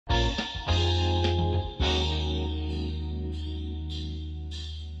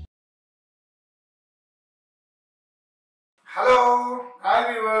Hello hi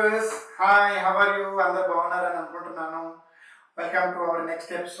viewers, hi how are you? అందరు బాగున్నారని అనుకుంటున్నాను. Welcome to our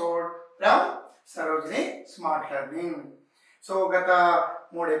next episode from Sarojini smart learning. So గత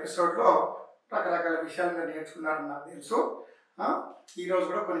 3 ఎపిసోడ్లో రకరకాల విషయాలు మీరు నేర్చుకున్నారని నాకు తెలుసు. ఈరోజు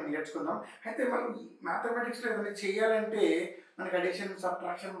కూడా కొన్ని నేర్చుకుందాం. అయితే మనం మ్యాథమెటిక్స్లో ఏదైనా చేయాలంటే మనకి అడిషన్,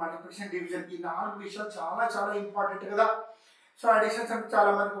 సబ్ట్రాక్షన్, మల్టిప్లికేషన్, డివిజన్ ఈ 4 విషయాలు చాలా చాలా ఇంపార్టెంట్ కదా. సో అడిషన్స్ అంటే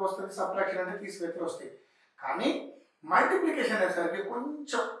చాలా మందికి వస్తుంది, సబ్ట్రాక్షన్ అంటే తీసివేతలు వస్తాయి. కానీ మల్టిప్లికేషన్ అనేసరికి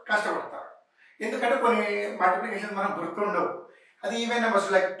కొంచెం కష్టపడతారు. ఎందుకంటే కొన్ని మల్టిప్లికేషన్ మనకు గుర్తుండవు. అది ఈవెన్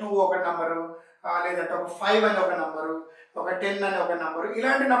నెంబర్స్ లైక్ 2 ఒక నెంబరు, లేదంటే ఒక 5 అని ఒక నెంబరు, ఒక 10 అని ఒక నెంబరు,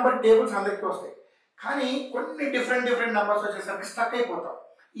 ఇలాంటి నెంబర్ టేబుల్స్ అందరికీ వస్తాయి. కానీ కొన్ని డిఫరెంట్ నెంబర్స్ వచ్చేసరికి స్టక్ అయిపోతాం.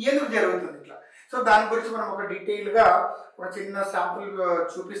 ఎందుకు జరుగుతుంది ఇట్లా? సో దాని గురించి మనం ఒక డీటెయిల్గా ఒక చిన్న శాంపుల్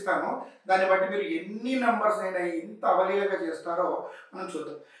చూపిస్తాను. దాన్ని బట్టి మీరు ఎన్ని నెంబర్స్ అయినా ఎంత అవలీలగా చేస్తారో మనం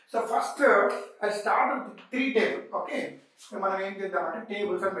చూద్దాం. So first I start with 3 table. Okay, మనం ఏం చేద్దామంటే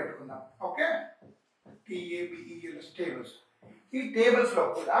టేబుల్స్ అని పెట్టుకుందాం. Okay, TABELS tables. ఈ టేబుల్స్లో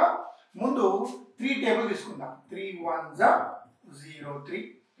కూడా ముందు 3 టేబుల్ తీసుకుందాం. 3 1s 0 3,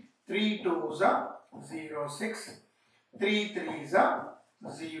 3 2s 0 6, 3 3s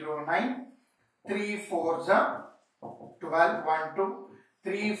 0 9, 3 4s 12 1 2,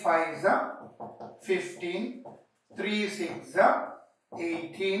 3 5s 15, 3 6s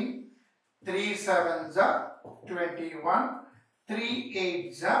 18, 3 7s 21, 3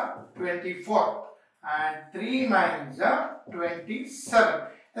 8s 24 and 3 9s 27.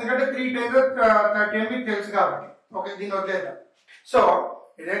 ఎందుకంటే 3 times 30 అని మీకు తెలుసు కాబట్టి ఓకే, దీన్ని వదిలేద్దాం. సో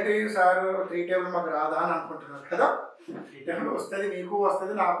ఇదేంటి సార్ 3 టేబుల్ మాకు రాదా అని అనుకుంటున్నారు కదా. 3 టేబుల్ వస్తుంది, మీకు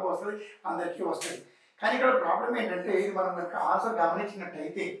వస్తుంది, నాకు వస్తుంది, అందరికీ వస్తుంది. కానీ ఇక్కడ ప్రాబ్లం ఏంటంటే మనం కనుక ఆన్సర్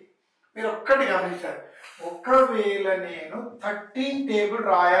గమనించినట్టయితే మీరు ఒక్కటి గమనించారు. ఒకవేళ నేను 13 టేబుల్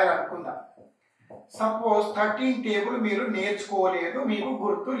రాయాలనుకుందాం. సపోజ్ 13 టేబుల్ మీరు నేర్చుకోలేదు, మీకు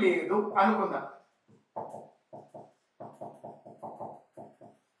గుర్తు లేదు అనుకుందాం.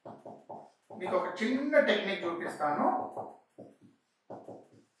 మీకు ఒక చిన్న టెక్నిక్ చూపిస్తాను.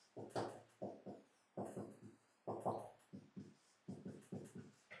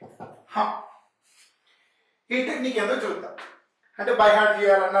 ఈ టెక్నిక్ ఏదో చూద్దాం. అంటే బై హార్ట్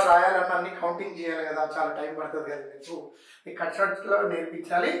చేయాలన్నా, రాయాలన్నా, అన్ని కౌంటింగ్ చేయాలి కదా, చాలా టైం పడుతుంది కదా. మీకు కట్ షార్ట్స్లో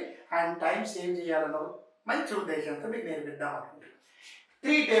నేర్పించాలి అండ్ టైం సేవ్ చేయాలన్న మంచి ఉద్దేశంతో మీకు నేర్పిద్దాం అనుకుంటున్నాను.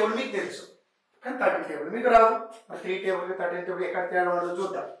 3 టేబుల్ మీకు తెలుసు, కానీ 13 టేబుల్ మీకు రాదు. 3 టేబుల్కి 13 టేబుల్ ఎక్కడ తేడా ఉండదో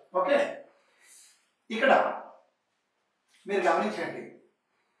చూద్దాం. ఓకే, ఇక్కడ మీరు గమనించండి.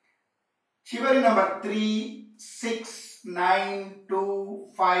 చివరి నెంబర్ 3 6 9 2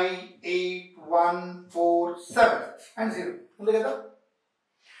 5 8 1 4 7 అండ్ 0 ఉంది కదా.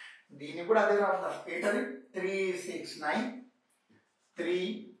 దీన్ని కూడా అదే రాస్తాం. ఏంటది? 3 6 9, 3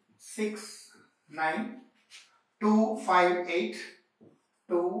 6 9, 2 5 8,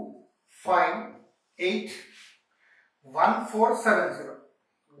 2 5 8 1 4 7 0,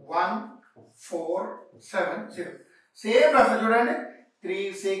 1 4 7 0. సేమ్ రాస్తా చూడండి. 3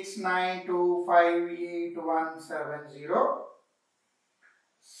 6 9 2 5 8 1 7 0.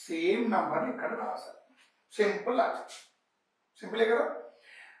 సేమ్ నంబర్ ఇక్కడ రాశారు. సింపుల్ లాజిక్, సింపులే కదా.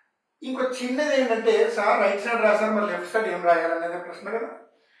 ఇంకో చిన్నది ఏంటంటే సార్ రైట్ సైడ్ రాశారు, మరి లెఫ్ట్ సైడ్ ఏం రాయాలనేది ప్రశ్న కదా.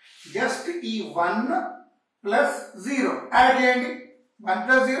 జస్ట్ ఈ 1 ప్లస్ 0 యాడ్ చేయండి. 1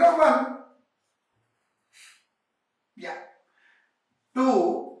 plus 0 1. 2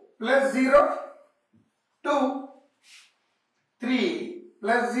 plus 0 2, 3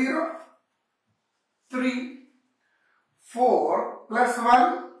 plus 0 3, 4 plus 1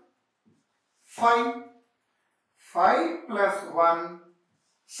 5, 5 plus 1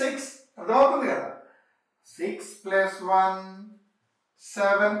 6. అర్థమవుతుంది కదా. 6 plus 1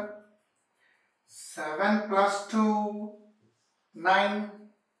 7, 7 plus 2 9,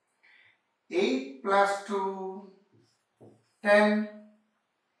 8 plus 2 10,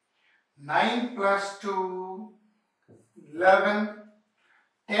 9 plus 2 11,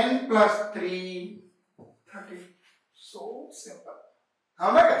 10 plus 3 13. So simple.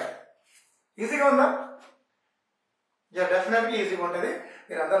 అవునా కదా? ఈజీగా ఉందా? డెఫినెట్లీ ఈజీగా ఉంటుంది.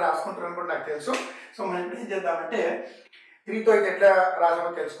 మీరు అందరూ రాసుకుంటారని కూడా నాకు తెలుసు. సో మనం ఇప్పుడు ఏం చేద్దామంటే 3తో అయితే ఎట్లా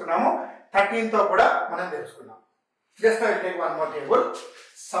రాసామో తెలుసుకున్నాము, 13తో కూడా మనం తెలుసుకున్నాం. Just I take one more table.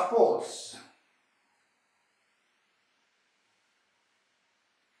 Suppose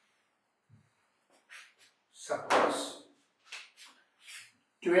suppose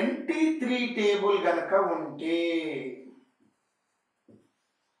 23 table గనక ఉంటే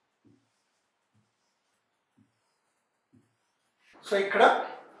సో ఇక్కడ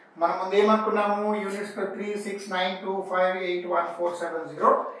మనం ముందు ఏమనుకున్నాము, యూనిట్స్ 3 6 9 2 5 8 1 4 7 0.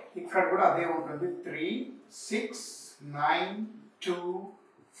 ఇక్కడ కూడా అదే ఉంటుంది. 3 6 9, 2,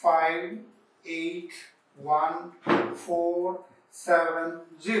 5, 8, 1, 4, 7,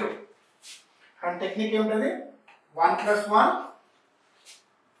 0. And technique ఏమిటది? 1 plus 1,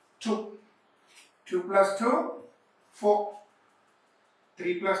 2. 2 plus 2, 4.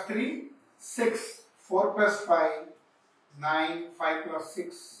 3 plus 3, 6. 4 plus 5, 9. 5 plus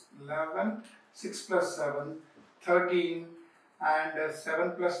 6, 11. 6 plus 7, 13. And 7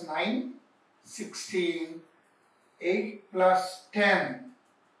 plus 9, 16. 8 plus 10.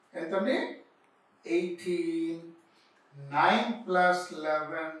 ఎంతండి? 18. 9 plus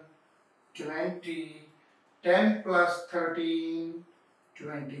 11, 20. 10 plus 13,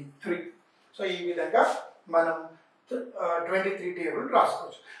 23. సో ఈ విధంగా మనం 23 టేబుల్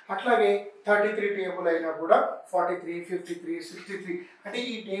రాసుకోవచ్చు. అట్లాగే 33 టేబుల్ అయినా కూడా 43, 53, 63 అంటే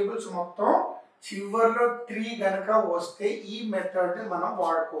ఈ టేబుల్స్ మొత్తం చివర్లో 3 గనక వస్తే ఈ మెథడ్ని మనం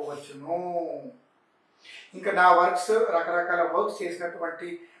వాడుకోవచ్చును. ఇంకా నా వర్క్స్, రకరకాల వర్క్స్ చేసినటువంటి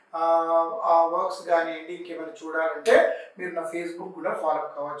ఆ వర్క్స్ కానివ్వండి, ఇంకేమైనా చూడాలంటే మీరు నా ఫేస్బుక్ కూడా ఫాలో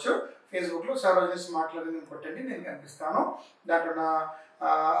కావచ్చు. ఫేస్బుక్లో సరోజిని స్మార్ట్ లెర్నింగ్ కొట్టండి, నేను కనిపిస్తాను. దాంట్లో నా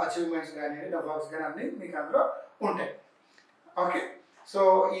అచీవ్మెంట్స్ కానివ్వండి, నా వర్క్స్ కానీ అన్నీ మీకు అందులో ఉంటాయి. ఓకే, సో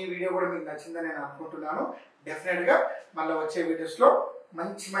ఈ వీడియో కూడా మీకు నచ్చిందని నేను అనుకుంటున్నాను. డెఫినెట్గా మళ్ళీ వచ్చే వీడియోస్లో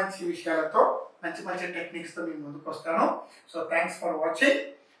మంచి మంచి విషయాలతో, మంచి మంచి టెక్నిక్స్తో మీ ముందుకు వస్తాను. So thanks for watching.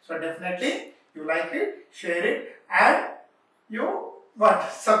 So definitely you like it, share it, and you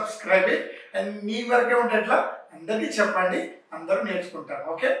subscribe it, and మీ వరకే ఉండేట్లా అందరికీ చెప్పండి, అందరూ నేర్చుకుంటారు.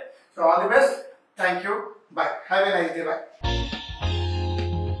 Okay, so all the best, thank you, bye, have a nice day, bye.